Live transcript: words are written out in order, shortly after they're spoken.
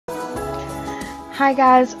Hi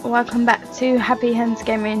guys, welcome back to Happy Hens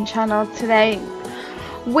Gaming channel today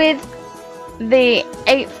with the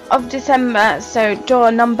 8th of December, so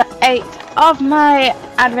door number 8 of my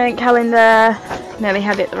advent calendar. Nearly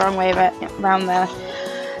had it the wrong way around there.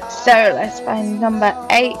 So let's find number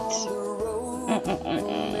 8.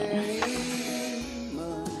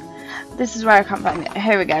 This is where I can't find it.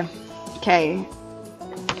 Here we go. Okay,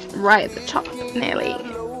 right at the top, nearly.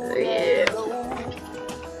 Yeah.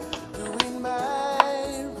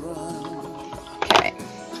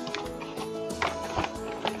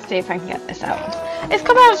 See if I can get this out. It's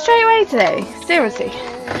come out straight away today, seriously.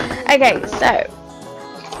 Okay, so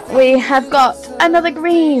we have got another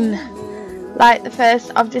green, like the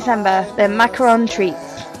 1st of December, the macaron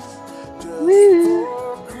treats. Woo!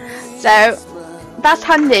 So that's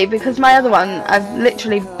handy because my other one I've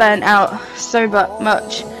literally burnt out so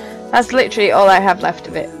much. That's literally all I have left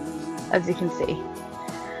of it, as you can see.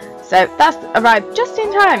 So that's arrived just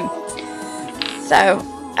in time. So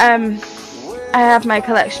I have my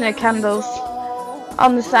collection of candles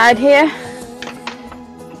on the side here.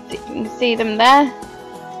 You can see them there.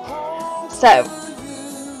 So,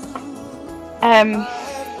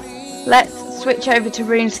 let's switch over to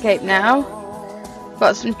RuneScape now.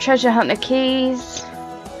 Got some treasure hunter keys,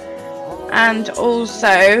 and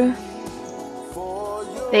also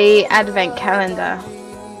the advent calendar.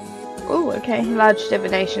 Oh, okay, large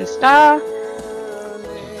divination star.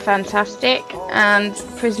 Fantastic. And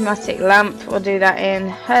prismatic lamp, we'll do that in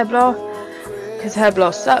Herblore because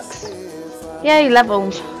Herblore sucks. Yay,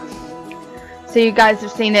 leveled. So you guys have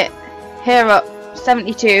seen it here up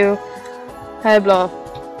 72 Herblore.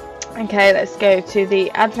 Okay, let's go to the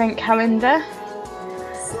advent calendar.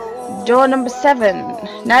 Door number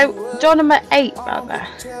 7. No, door number 8 rather.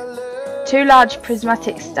 2 large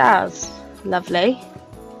prismatic stars. Lovely.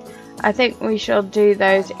 I think we shall do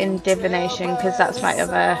those in divination because that's my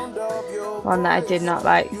other one that I did not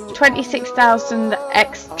like. 26,000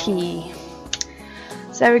 XP.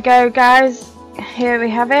 So there we go, guys. Here we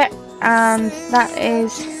have it, and that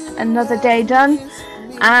is another day done.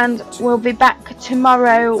 And we'll be back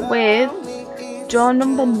tomorrow with door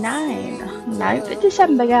number 9. 9th of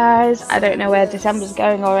December, guys. I don't know where December's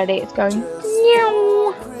going already. It's going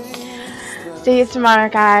meow. See you tomorrow,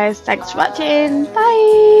 guys. Thanks for watching.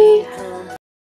 Bye.